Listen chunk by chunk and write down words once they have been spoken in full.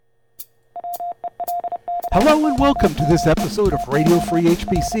Hello and welcome to this episode of Radio Free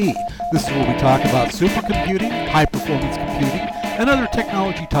HPC. This is where we talk about supercomputing, high-performance computing, and other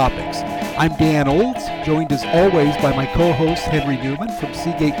technology topics. I'm Dan Olds, joined as always by my co-host Henry Newman from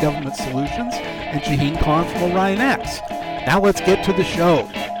Seagate Government Solutions and Shaheen Khan from Orion X. Now let's get to the show.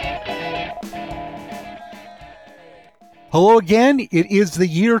 Hello again. It is the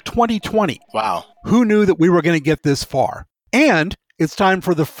year 2020. Wow. Who knew that we were going to get this far? And it's time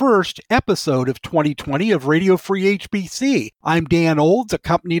for the first episode of 2020 of Radio Free HPC. I'm Dan Olds,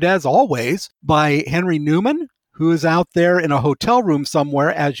 accompanied as always by Henry Newman, who is out there in a hotel room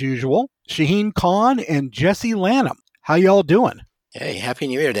somewhere as usual, Shaheen Khan, and Jesse Lanham. How y'all doing? Hey, Happy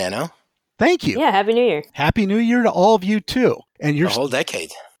New Year, Dano. Thank you. Yeah, Happy New Year. Happy New Year to all of you, too. And The whole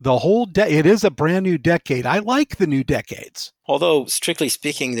decade. It is a brand new decade. I like the new decades. Although, strictly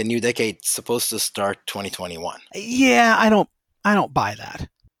speaking, the new decade's supposed to start 2021. Yeah, I don't buy that.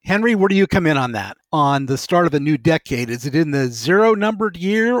 Henry, where do you come in on that? On the start of a new decade, is it in the 0-numbered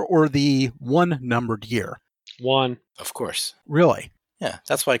year or the 1-numbered year? 1. Of course. Really? Yeah,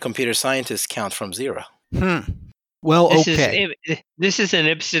 that's why computer scientists count from 0. Well, This okay. This is an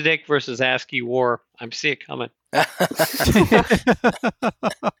IPSIDIC versus ASCII war. I see it coming.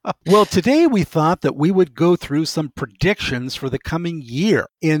 Well, today we thought that we would go through some predictions for the coming year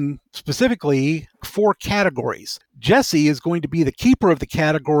in specifically 4 categories. Jesse is going to be the keeper of the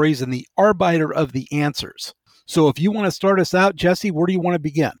categories and the arbiter of the answers. So if you want to start us out, Jesse, where do you want to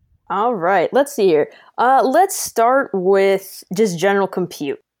begin? All right, let's see here. Let's start with just general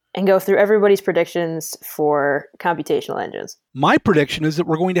compute and go through everybody's predictions for computational engines. My prediction is that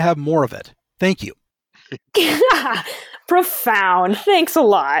we're going to have more of it. Thank you. Profound. Thanks a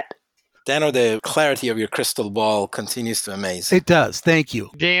lot. Dano, the clarity of your crystal ball continues to amaze. It does. Thank you.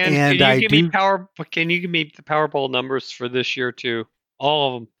 Dan, And can I you give me the Powerball numbers for this year too? All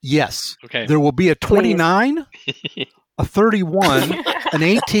of them. Yes. Okay. There will be a 29, a 31, an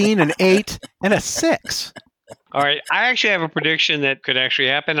 18, an 8, and a 6. All right. I actually have a prediction that could actually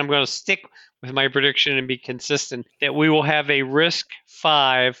happen. I'm going to stick with my prediction and be consistent that we will have a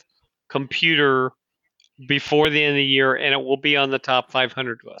RISC-V computer before the end of the year, and it will be on the top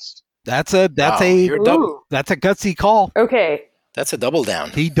 500 list. That's a gutsy call. Okay. That's a double down.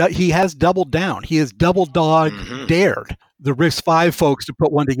 He has doubled down. He has double dog dared the RISC-V folks to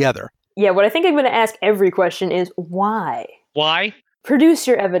put one together. Yeah, what I think I'm going to ask every question is why? Why? Produce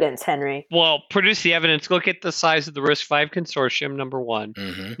your evidence, Henry. Well, produce the evidence. Look at the size of the RISC-V consortium, number 1.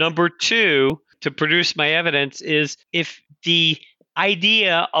 Mm-hmm. Number 2, to produce my evidence is if the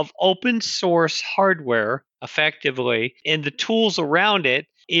idea of open source hardware effectively and the tools around it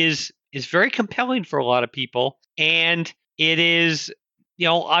is very compelling for a lot of people. And it is,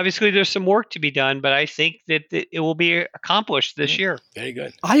 obviously there's some work to be done, but I think that it will be accomplished this year. Very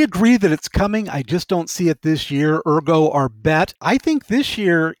good. I agree that it's coming. I just don't see it this year. Ergo, our bet. I think this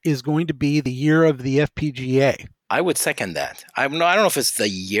year is going to be the year of the FPGA. I would second that. I don't know if it's the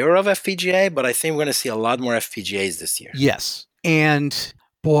year of FPGA, but I think we're going to see a lot more FPGAs this year. Yes. And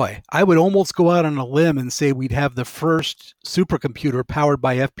boy, I would almost go out on a limb and say we'd have the first supercomputer powered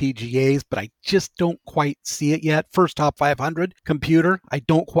by FPGAs, but I just don't quite see it yet. First top 500 computer, I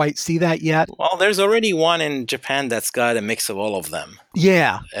don't quite see that yet. Well, there's already one in Japan that's got a mix of all of them.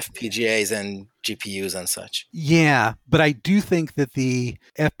 Yeah. FPGAs and GPUs and such. Yeah, but I do think that the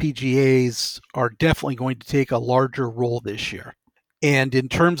FPGAs are definitely going to take a larger role this year. And in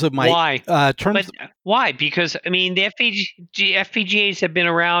terms of my... Why? Why? Because, the FPGAs have been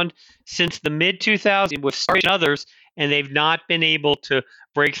around since the mid-2000s with Stargate and others, and they've not been able to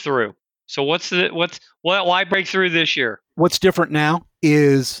break through. So why break through this year? What's different now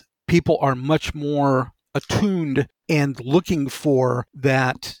is people are much more attuned and looking for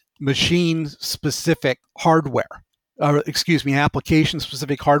that machine-specific hardware.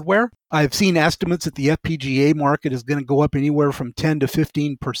 Application-specific hardware. I've seen estimates that the FPGA market is going to go up anywhere from 10 to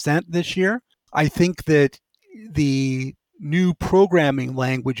 15% this year. I think that the new programming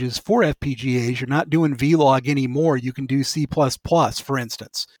languages for FPGAs, you're not doing VLOG anymore, you can do C++, for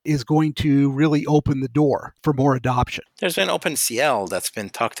instance, is going to really open the door for more adoption. There's been OpenCL that's been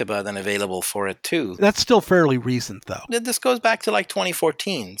talked about and available for it too. That's still fairly recent, though. This goes back to like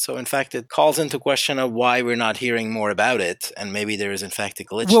 2014. So in fact, it calls into question of why we're not hearing more about it. And maybe there is in fact a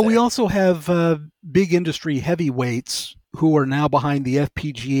glitch Well, there. we also have big industry heavyweights who are now behind the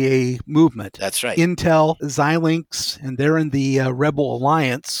FPGA movement. That's right. Intel, Xilinx, and they're in the Rebel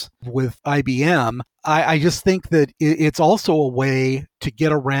Alliance with IBM. I just think that it's also a way to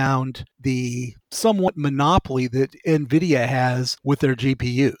get around the somewhat monopoly that NVIDIA has with their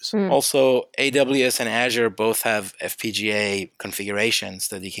GPUs. Also, AWS and Azure both have FPGA configurations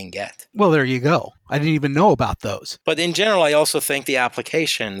that you can get. Well, there you go. I didn't even know about those. But in general, I also think the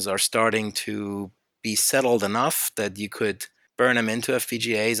applications are starting to be settled enough that you could burn them into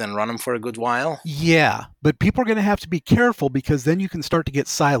FPGAs and run them for a good while. Yeah, but people are going to have to be careful because then you can start to get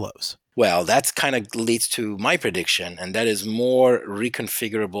silos. Well, that kind of leads to my prediction, and that is more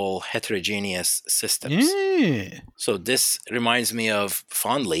reconfigurable heterogeneous systems. Yeah. So this reminds me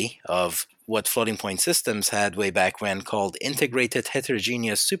fondly of what floating point systems had way back when called integrated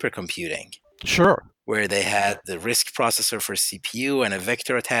heterogeneous supercomputing. Sure. Where they had the RISC processor for CPU and a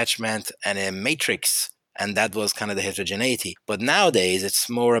vector attachment and a matrix, and that was kind of the heterogeneity. But nowadays, it's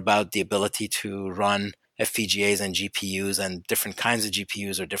more about the ability to run FPGAs and GPUs and different kinds of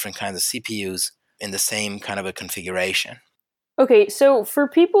GPUs or different kinds of CPUs in the same kind of a configuration. Okay, so for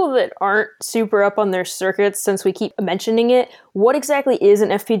people that aren't super up on their circuits, since we keep mentioning it, what exactly is an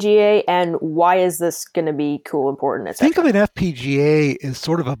FPGA and why is this going to be cool, important, etc.? Think of an FPGA as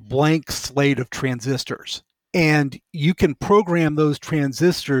sort of a blank slate of transistors. And you can program those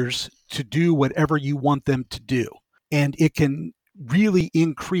transistors to do whatever you want them to do. And it can really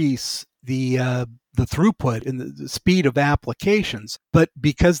increase the throughput and the speed of applications. But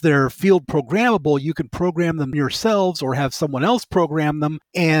because they're field programmable, you can program them yourselves or have someone else program them,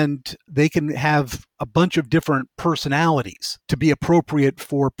 and they can have a bunch of different personalities to be appropriate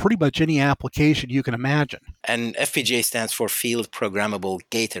for pretty much any application you can imagine. And FPGA stands for Field Programmable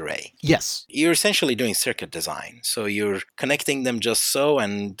Gate Array. Yes. You're essentially doing circuit design. So you're connecting them just so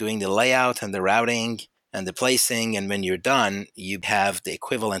and doing the layout and the routing and the placing, and when you're done, you have the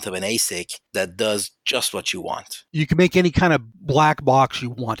equivalent of an ASIC that does just what you want. You can make any kind of black box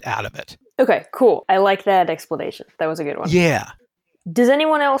you want out of it. Okay, cool. I like that explanation. That was a good one. Yeah. Does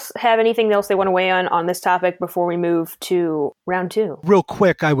anyone else have anything else they want to weigh on this topic before we move to round 2? Real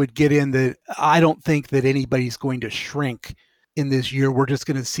quick, I would get in that I don't think that anybody's going to shrink in this year. We're just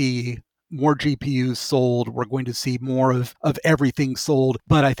going to see more GPUs sold. We're going to see more of everything sold.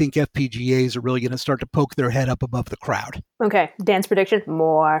 But I think FPGAs are really going to start to poke their head up above the crowd. Okay. Dan's prediction,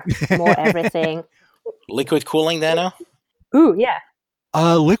 more everything. Liquid cooling, Dano? Ooh, yeah.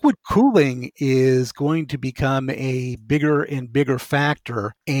 Liquid cooling is going to become a bigger and bigger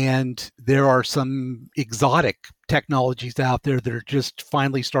factor. And there are some exotic technologies out there that are just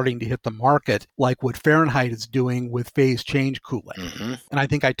finally starting to hit the market, like what Fahrenheit is doing with phase change cooling. Mm-hmm. And I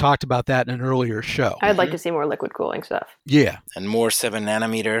think I talked about that in an earlier show. I'd like to see more liquid cooling stuff. Yeah. And more 7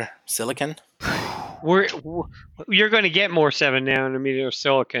 nanometer silicon? You're going to get more 7 nanometer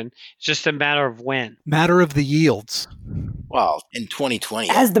silicon. It's just a matter of when. Matter of the yields. Well, in 2020.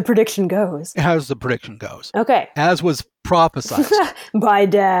 As the prediction goes. As the prediction goes. Okay. As was prophesized. By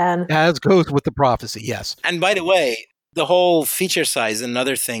Dan. As goes with the prophecy, yes. And by the way, the whole feature size,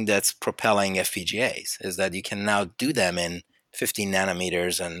 another thing that's propelling FPGAs is that you can now do them in 15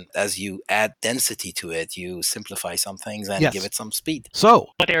 nanometers, and as you add density to it, you simplify some things and give it some speed. So,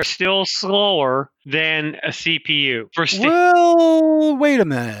 but they're still slower than a CPU. Well, wait a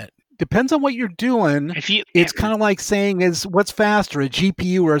minute. Depends on what you're doing. It's kind of like saying is what's faster, a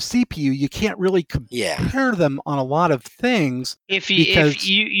GPU or a CPU. You can't really compare them on a lot of things. But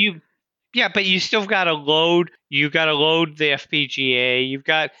you still got to load. You got to load the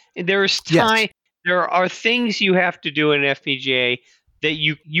FPGA. There are things you have to do in FPGA that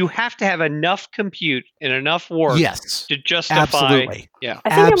you have to have enough compute and enough work to justify. Absolutely. Yeah.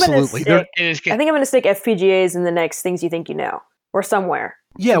 I think I'm going to stick FPGAs in the next things you think you know, or somewhere.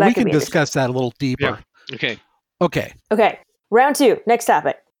 Yeah, we can discuss that a little deeper. Yeah. Okay. Round 2. Next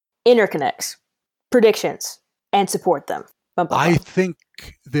topic. Interconnects, predictions, and support them. I think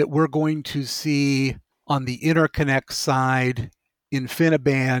that we're going to see on the interconnect side,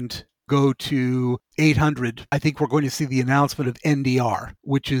 InfiniBand go to 800. I think we're going to see the announcement of NDR,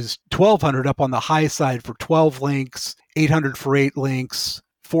 which is 1200 up on the high side for 12 links, 800 for 8 links,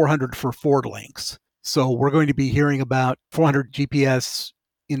 400 for 4 links. So we're going to be hearing about 400 GPS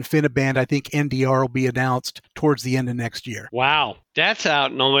InfiniBand. I think NDR will be announced towards the end of next year. Wow. That's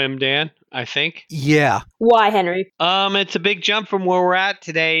out in a limb, Dan, I think. Yeah. Why, Henry? It's a big jump from where we're at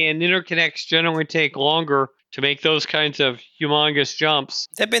today, and interconnects generally take longer to make those kinds of humongous jumps.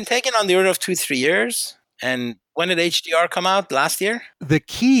 They've been taken on the order of 2-3 years. And when did HDR come out? Last year? The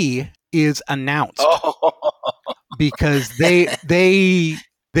key is announced. Because they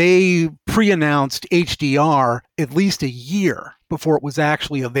they pre-announced HDR at least a year before it was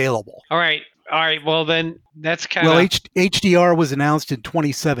actually available. All right. Well, then that's kind Well, of HDR was announced in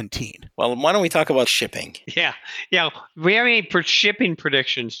 2017. Well, why don't we talk about shipping? yeah. We have any shipping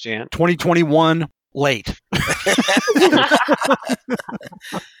predictions, Jan? 2021, late.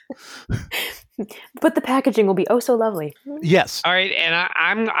 But the packaging will be oh so lovely. Yes. All right, and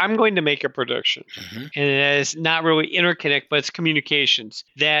I'm going to make a prediction, and it's not really interconnect, but it's communications,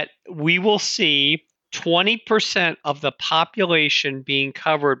 that we will see 20% of the population being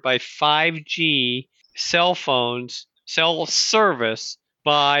covered by 5G cell service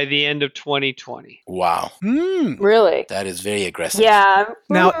by the end of 2020. Wow. Really? That is very aggressive. Yeah.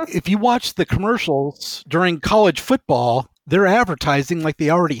 Now, if you watch the commercials during college football, they're advertising like they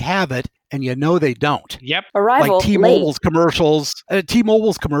already have it, and you know they don't. Yep. Arrival Like T-Mobile's commercials.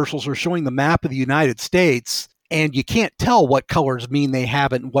 T-Mobile's commercials are showing the map of the United States, and you can't tell what colors mean they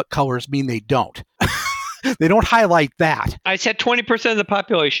have it and what colors mean they don't. They don't highlight that. I said 20% of the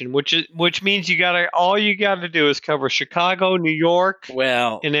population, which means all you gotta do is cover Chicago, New York,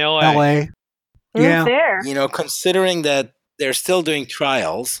 Well, and LA. LA. Yeah. Fair. considering that they're still doing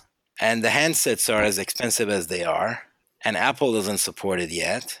trials and the handsets are as expensive as they are, and Apple doesn't support it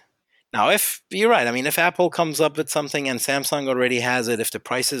yet. Now, if you're right, I mean, if Apple comes up with something and Samsung already has it, if the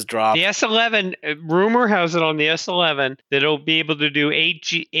prices drop, The S11, rumor has it on the S11 that it'll be able to do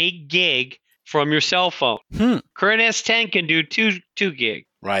 8 gig from your cell phone. Current S10 can do 2 gig.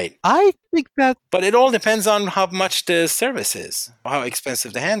 right? I think that, But it all depends on how much the service is, how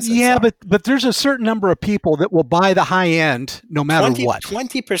expensive the handsets yeah, are. but there's a certain number of people that will buy the high end no matter what.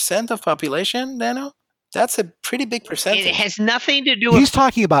 20% of population, Dano? That's a pretty big percentage. It has nothing to do with He's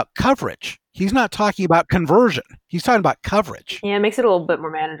talking about coverage. He's not talking about conversion. He's talking about coverage. Yeah, it makes it a little bit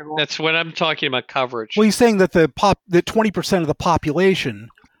more manageable. That's what I'm talking about, coverage. Well, he's saying that that 20% of the population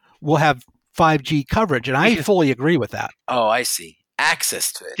will have 5G coverage, and I fully agree with that. Oh, I see.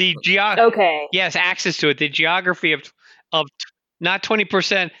 Access to it. Okay. Yes, access to it. The geography of not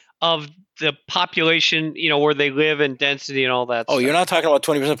 20% of the population, where they live and density and all that. Oh, stuff. you're not talking about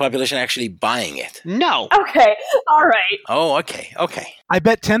 20% of the population actually buying it. No. Okay. All right. Oh, okay. I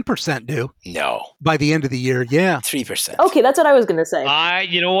bet 10% do No, by the end of the year. Yeah. 3%. Okay, that's what I was going to say.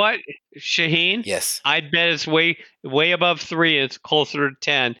 You know what, Shaheen? Yes. I'd bet it's way above 3. It's closer to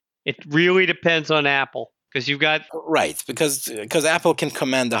 10. It really depends on Apple. Because you've got Right, because Apple can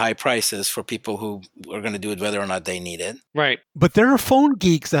command the high prices for people who are going to do it whether or not they need it. right, But there are phone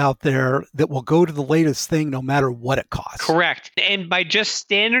geeks out there that will go to the latest thing no matter what it costs. correct. And by just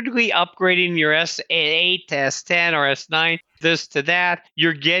standardly upgrading your S8 to S10 or S9, this to that,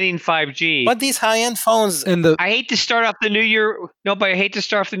 you're getting 5G. But these high-end phones, And the I hate to start off the new year. No, but I hate to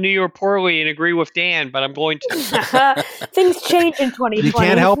start off the new year poorly and agree with Dan, but I'm going to. Things change in 2020. you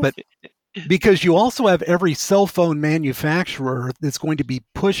can't help it. Because you also have every cell phone manufacturer that's going to be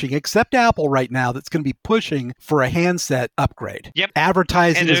pushing, except Apple right now, that's going to be pushing for a handset upgrade. Yep.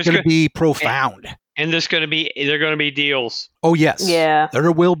 Advertising And is there's going to be profound. And they're going to be deals. Oh, yes. Yeah.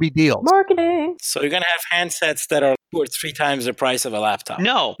 There will be deals. Marketing. so you're going to have handsets that are 2 or 3 times the price of a laptop.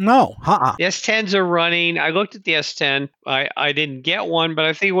 No. No. The S10s are running. I looked at the S10. I didn't get one, but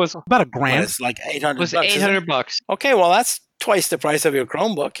I think it was About a But grand. it's like $800. was isn't it? $800. Okay, well, that's twice the price of your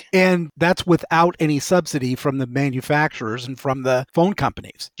Chromebook. And that's without any subsidy from the manufacturers and from the phone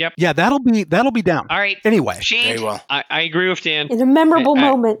companies. Yep. Yeah, that'll be down. All right. Anyway, Shane, Very well. I agree with Dan. In a memorable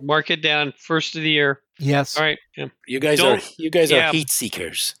moment. Mark it down. First of the year. yes. All right. Yeah. You guys Don't- are yeah. heat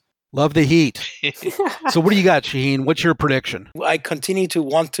seekers. Love the heat. So what do you got, Shaheen? What's your prediction? I continue to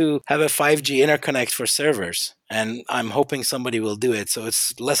want to have a 5G interconnect for servers, and I'm hoping somebody will do it. So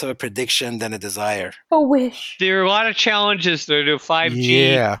it's less of a prediction than a desire. A wish. There are a lot of challenges there to 5G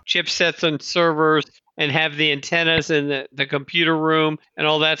Yeah. chipsets and servers and have the antennas in the computer room and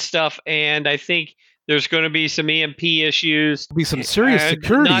all that stuff. And I think there's going to be some EMP issues. There'll be some serious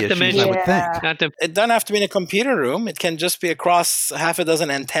security not to issues, mention- I would Yeah. think. Not to It doesn't have to be in a computer room. It can just be across half a dozen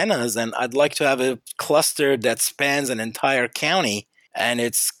antennas, and I'd like to have a cluster that spans an entire county, and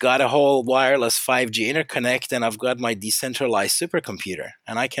it's got a whole wireless 5G interconnect, and I've got my decentralized supercomputer,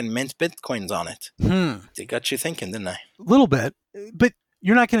 and I can mint bitcoins on it. They got you thinking, didn't I? A little bit. But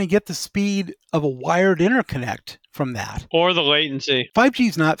you're not going to get the speed of a wired interconnect from that. or the latency. 5G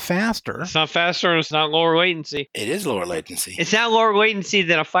is not faster. It's not faster and it's not lower latency. It is lower latency. It's not lower latency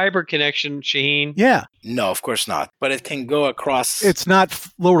than a fiber connection, Shaheen. Yeah. No, of course not. But it can go across. It's not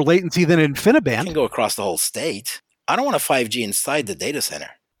lower latency than It InfiniBand. can go across the whole state. I don't want a 5G inside the data center.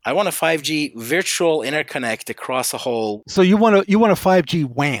 I want a 5G virtual interconnect across a whole. So you want a 5G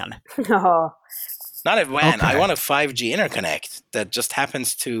WAN. Oh. Not a WAN. Okay. I want a 5G interconnect that just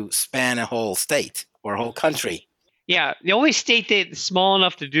happens to span a whole state or a whole country. Yeah, the only state that's small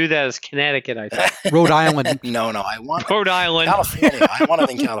enough to do that is Connecticut, I think. Rhode Island. No, I want Rhode Island. California. I want it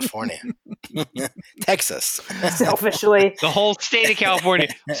in California. Texas. Selfishly. The whole state of California.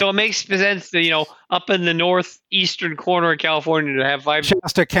 So it makes sense that, up in the northeastern corner of California to have 5G.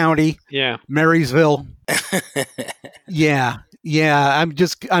 Shasta County, Yeah. Marysville. Yeah. I'm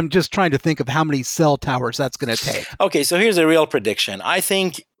just trying to think of how many cell towers that's going to take. Okay, so here's a real prediction. I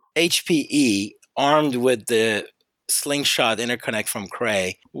think HPE, armed with the Slingshot interconnect from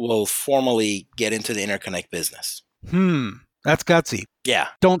Cray, will formally get into the interconnect business. That's gutsy. Yeah,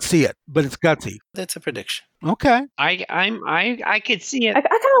 Don't see it, but it's gutsy. that's a prediction. Okay. I could see it. I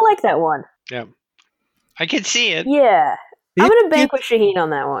kind of like that one. Yeah. I could see it. Yeah. I'm going to bank It- with Shaheen on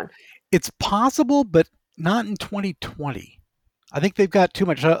that one. It's possible, but not in 2020. I think they've got too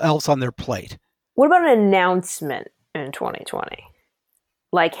much else on their plate. What about an announcement in 2020?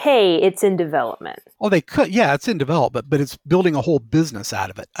 Like, hey, it's in development. Oh, they could. Yeah, it's in development, but it's building a whole business out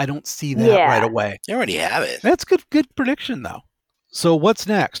of it. I don't see that Yeah. right away. You already have it. That's good prediction, though. So what's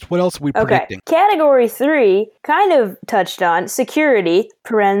next? What else are we Okay. predicting? Category 3 kind of touched on security,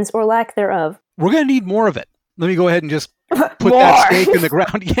 parens or lack thereof. We're going to need more of it. Let me go ahead and just put More. that stake in the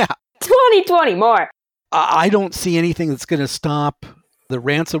ground. Yeah. 2020 more. I don't see anything that's going to stop the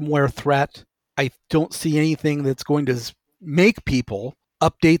ransomware threat. I don't see anything that's going to make people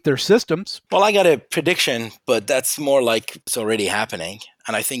update their systems. Well, I got a prediction, but that's more like it's already happening.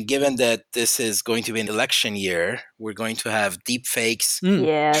 And I think given that this is going to be an election year, we're going to have deep fakes,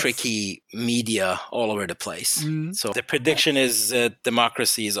 Yes. tricky media all over the place. Mm. So the prediction is that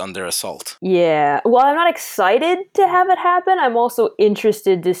democracy is under assault. Yeah. Well, I'm not excited to have it happen. I'm also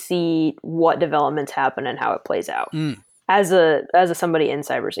interested to see what developments happen and how it plays out. Mm. As a somebody in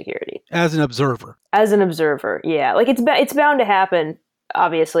cybersecurity. As an observer. As an observer. Yeah. Like it's bound to happen,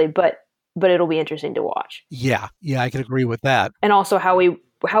 obviously, but it'll be interesting to watch. Yeah, I can agree with that. And also how we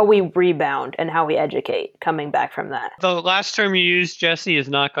rebound and how we educate coming back from that. The last term you used, Jesse, is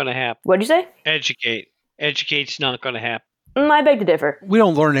not going to happen. What'd you say? Educate. Educate's not going to happen. I beg to differ. We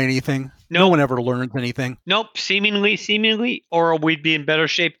don't learn anything. No Nope. one ever learns anything. Nope. Seemingly, or we'd be in better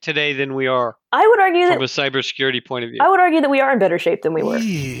shape today than we are I would argue from a that cybersecurity point of view. I would argue that we are in better shape than we were.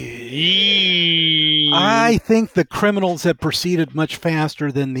 I think the criminals have proceeded much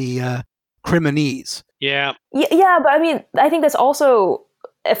faster than the criminees. Yeah. Yeah, but I mean, I think that's also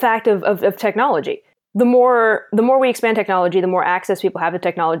a fact of technology. The more we expand technology, the more access people have to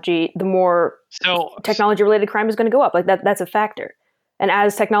technology, the more So technology-related crime is going to go up. Like that's a factor. And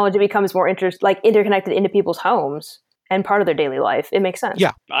as technology becomes more interconnected into people's homes and part of their daily life, it makes sense.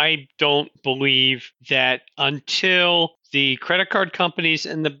 Yeah. I don't believe that until the credit card companies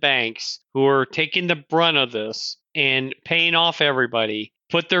and the banks who are taking the brunt of this and paying off everybody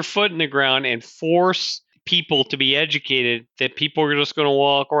put their foot in the ground and force people to be educated, that people are just going to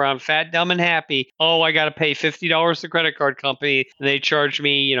walk around fat, dumb, and happy. Oh, I got to pay $50 to the credit card company, and they charge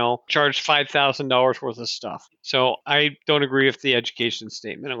me, charge $5,000 worth of stuff. So I don't agree with the education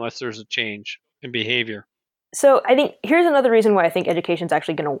statement unless there's a change in behavior. So I think here's another reason why I think education is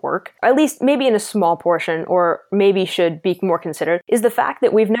actually going to work, at least maybe in a small portion, or maybe should be more considered, is the fact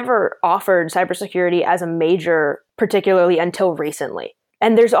that we've never offered cybersecurity as a major, particularly until recently.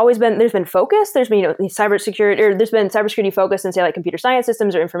 And there's been focus, there's been cybersecurity, or there's been cybersecurity focus in say like computer science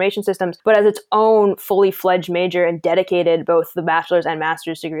systems or information systems, but as its own fully fledged major and dedicated both the bachelor's and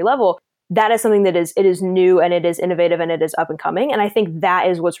master's degree level, that is something that it is new and it is innovative and it is up and coming. And I think that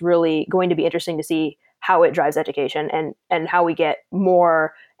is what's really going to be interesting to see how it drives education and how we get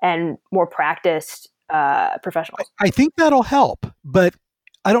more and more practiced professionals. I think that'll help, but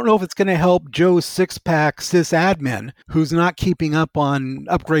I don't know if it's going to help Joe's six-pack sysadmin who's not keeping up on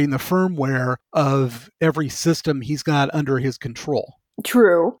upgrading the firmware of every system he's got under his control.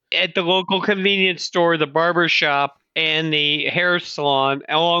 True. At the local convenience store, the barber shop, and the hair salon,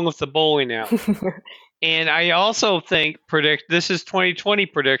 along with the bowling alley. And I also predict this is 2020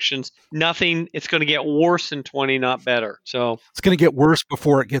 predictions. It's going to get worse in 20, not better. So It's going to get worse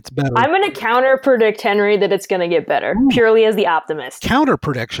before it gets better. I'm going to counter predict, Henry, that it's going to get better, purely as the optimist. Counter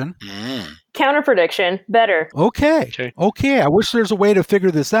prediction. Counter prediction, better. Okay. I wish there's a way to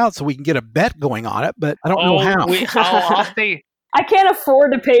figure this out so we can get a bet going on it, but I don't know how. I'll say. I can't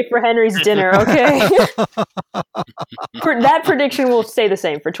afford to pay for Henry's dinner, okay? That prediction will stay the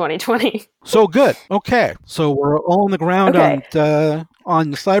same for 2020. So good. Okay. So we're all on the ground Okay.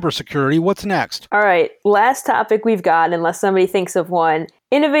 on cybersecurity. What's next? All right, last topic we've got, unless somebody thinks of one.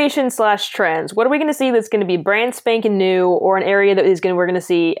 Innovation/trends. What are we going to see that's going to be brand spanking new, or an area that we're going to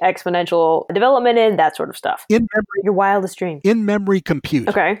see exponential development in, that sort of stuff? Your wildest dream. In-memory compute.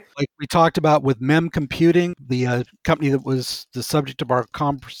 Okay. Like we talked about with Mem Computing, the company that was the subject of our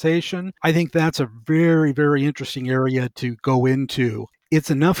conversation. I think that's a very, very interesting area to go into.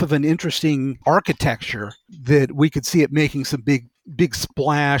 It's enough of an interesting architecture that we could see it making some big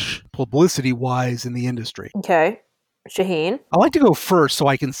splash publicity-wise in the industry. Okay. Shaheen? I like to go first so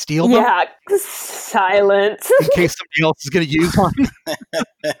I can steal them. Yeah, silence. In case somebody else is going to use one.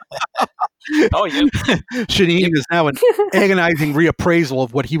 Oh, yeah. Shaheen is now an agonizing reappraisal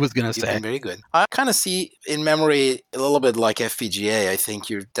of what he was going to say. Very good. I kind of see in memory a little bit like FPGA. I think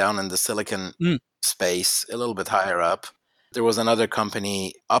you're down in the silicon space, a little bit higher up. There was another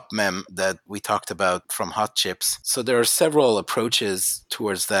company, UpMem, that we talked about from Hot Chips. So there are several approaches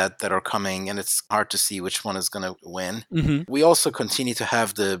towards that are coming, and it's hard to see which one is going to win. Mm-hmm. We also continue to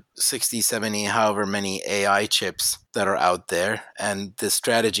have the 60, 70, however many AI chips that are out there, and the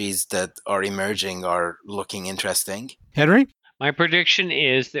strategies that are emerging are looking interesting. Henry? My prediction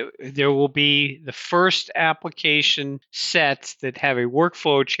is that there will be the first application sets that have a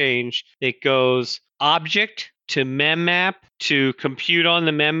workflow change that goes object to memmap to compute on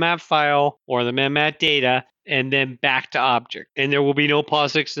the memmap file or the memmap data, and then back to object. And there will be no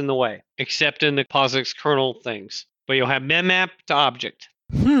POSIX in the way, except in the POSIX kernel things. But you'll have memmap to object.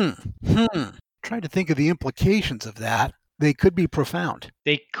 Try to think of the implications of that. They could be profound.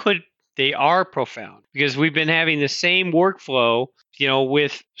 They are profound, because we've been having the same workflow,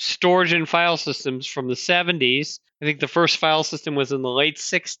 with storage and file systems from the 70s. I think the first file system was in the late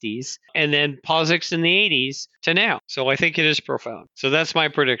 60s, and then POSIX in the 80s to now. So I think it is profound. So that's my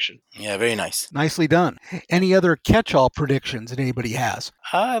prediction. Yeah, very nice. Nicely done. Any other catch-all predictions that anybody has?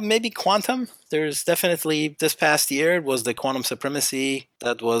 Maybe quantum. There's definitely, this past year was the quantum supremacy.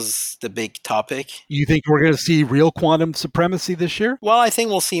 That was the big topic. You think we're going to see real quantum supremacy this year? Well, I think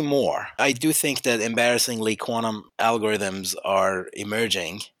we'll see more. I do think that embarrassingly quantum algorithms are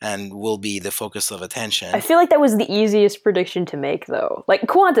emerging and will be the focus of attention. I feel like that was the easiest prediction to make, though. Like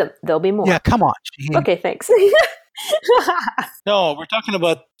quantum, there'll be more. Yeah, come on. Okay, thanks. No, we're talking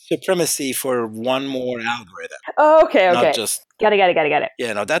about supremacy for one more algorithm. Oh, okay. Not just... Got it.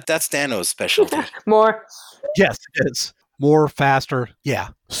 Yeah, no, that's Dano's specialty. More. Yes, it is. More, faster. Yeah.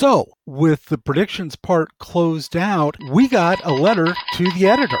 So, with the predictions part closed out, we got a letter to the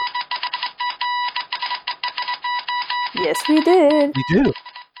editor. Yes, we did. We do.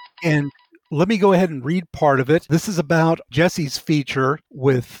 And let me go ahead and read part of it. This is about Jesse's feature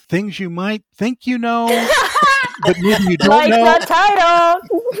with things you might think you know, but maybe you don't know. Like the title.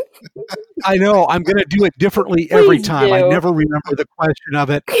 I know. I'm going to do it differently every time. Do. I never remember the question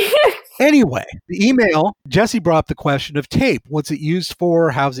of it. Anyway, the email, Jesse brought up the question of tape. What's it used for?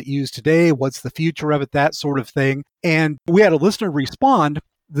 How's it used today? What's the future of it? That sort of thing. And we had a listener respond.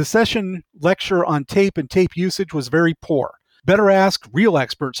 The session lecture on tape and tape usage was very poor. Better ask real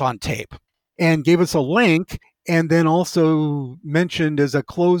experts on tape. And gave us a link, and then also mentioned as a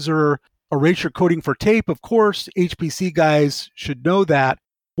closer, erasure coding for tape. Of course, HPC guys should know that.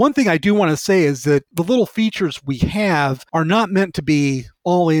 One thing I do want to say is that the little features we have are not meant to be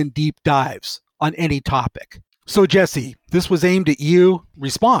all-in deep dives on any topic. So, Jesse, this was aimed at you.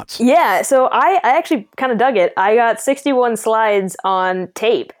 Response. Yeah, so I actually kind of dug it. I got 61 slides on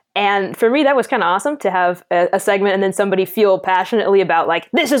tape. And for me, that was kind of awesome to have a segment and then somebody feel passionately about, like,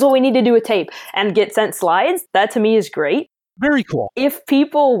 this is what we need to do with tape and get sent slides. That to me is great. Very cool. If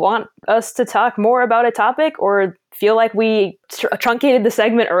people want us to talk more about a topic or feel like we truncated the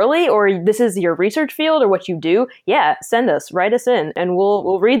segment early, or this is your research field or what you do, yeah, send us, write us in, and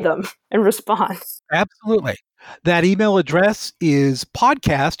we'll read them and respond. Absolutely. That email address is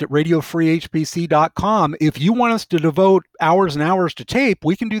podcast@radiofreehpc.com. If you want us to devote hours and hours to tape,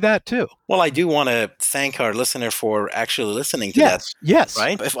 we can do that too. Well, I do want to thank our listener for actually listening to that. Yes.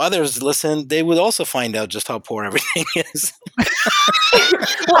 Right? If others listen, they would also find out just how poor everything is.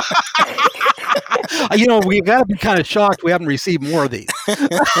 We've got to be kind of shocked we haven't received more of these.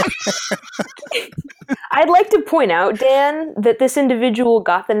 I'd like to point out, Dan, that this individual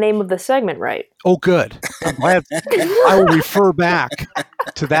got the name of the segment right. Oh, good. I'm glad. I will refer back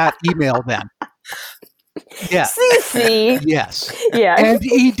to that email then. Yes. CC. Yes. Yeah. And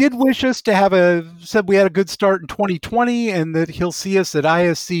he did wish us to said we had a good start in 2020 and that he'll see us at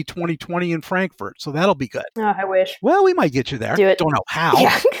ISC 2020 in Frankfurt. So that'll be good. Oh, I wish. Well, we might get you there. Do it. Don't know how.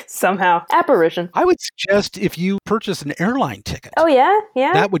 Yeah, somehow. Apparition. I would suggest if you purchase an airline ticket. Oh, yeah?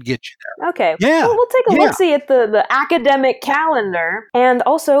 Yeah? That would get you there. Okay. Yeah. Well, we'll take a Yeah. look-see at the academic calendar and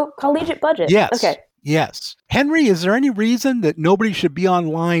also collegiate budget. Yes. Okay. Yes. Henry, is there any reason that nobody should be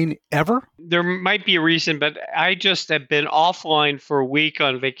online ever? There might be a reason, but I just have been offline for a week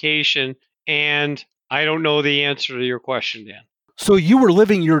on vacation, and I don't know the answer to your question, Dan. So you were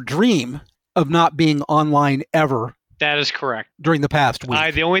living your dream of not being online ever That is correct. during the past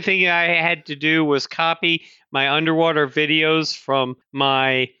week. The only thing I had to do was copy my underwater videos from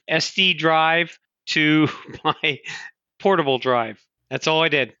my SD drive to my portable drive. That's all I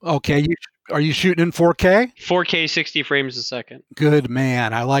did. Okay. Are you shooting in 4K? 4K 60 frames a second. Good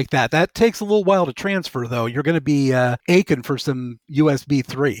man. I like that. That takes a little while to transfer, though. You're going to be aching for some USB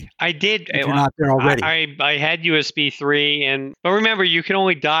 3. I did. If you're not there already. I had USB 3, but remember, you can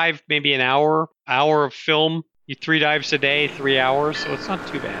only dive maybe an hour of film. You 3 dives a day, 3 hours, so it's not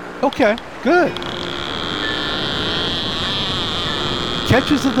too bad. Okay, good.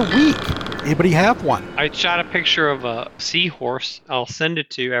 Catches of the week. Anybody have one? I shot a picture of a seahorse. I'll send it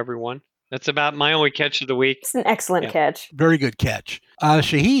to everyone. That's about my only catch of the week. It's an excellent catch. Very good catch.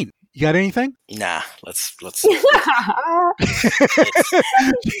 Shaheen, you got anything? Nah, let's.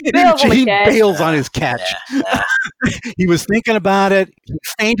 Shaheen bails on his catch. Yeah. He was thinking about it. He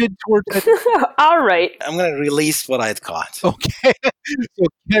fainted towards it. All right. I'm going to release what I'd caught. Okay. So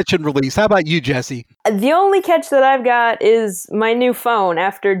catch and release. How about you, Jesse? The only catch that I've got is my new phone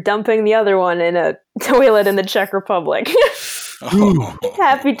after dumping the other one in a toilet in the Czech Republic. Ooh.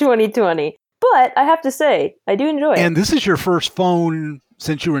 Happy 2020. But I have to say, I do enjoy it. And this is your first phone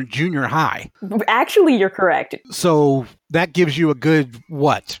since you were in junior high. Actually, you're correct. So that gives you a good,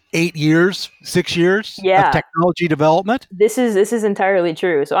 8 years, 6 years Yeah. of technology development? This is entirely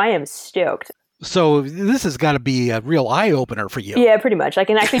true. So I am stoked. So this has got to be a real eye-opener for you. Yeah, pretty much. I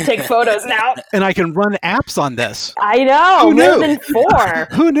can actually take photos now. And I can run apps on this. I know. Who More knew? than 4.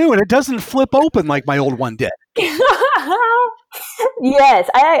 Who knew? And it doesn't flip open like my old one did. Yes,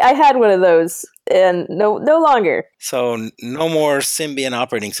 I had one of those, and no longer. So no more Symbian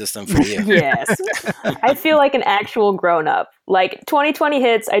operating system for you. Yes. I feel like an actual grown-up. Like, 2020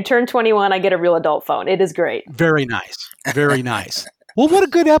 hits, I turn 21, I get a real adult phone. It is great. Very nice. Very nice. Well, what a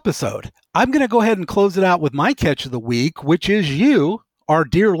good episode. I'm going to go ahead and close it out with my catch of the week, which is you, our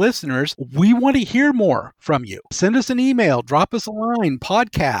dear listeners. We want to hear more from you. Send us an email, drop us a line,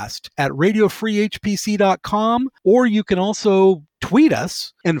 podcast@radiofreehpc.com, or you can also tweet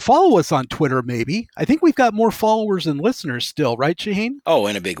us and follow us on Twitter, maybe. I think we've got more followers than listeners still, right, Shaheen? Oh,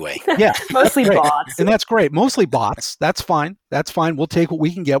 in a big way. Yeah. Mostly Great. bots. And that's great. Mostly bots. That's fine. That's fine. We'll take what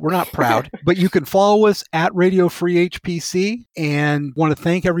we can get. We're not proud. But you can follow us at Radio Free HPC, and want to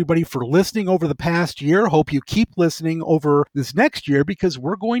thank everybody for listening over the past year. Hope you keep listening over this next year because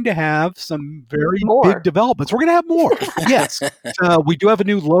we're going to have some very big developments. We're going to have more. Yes. We do have a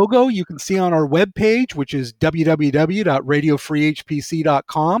new logo you can see on our webpage, which is www.radiofreehpc.com.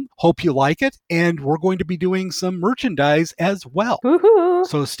 Hope you like it. And we're going to be doing some merchandise as well. Woohoo.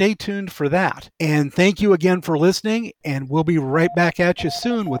 So stay tuned for that. And thank you again for listening. And we'll be right back at you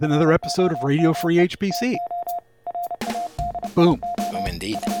soon with another episode of Radio Free HPC. Boom. Boom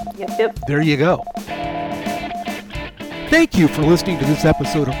indeed. Yep. There you go. Thank you for listening to this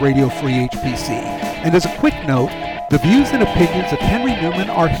episode of Radio Free HPC. And as a quick note, the views and opinions of Henry Newman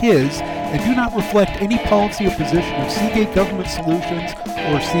are his and do not reflect any policy or position of Seagate Government Solutions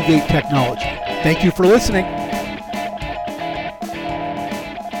or Seagate Technology. Thank you for listening.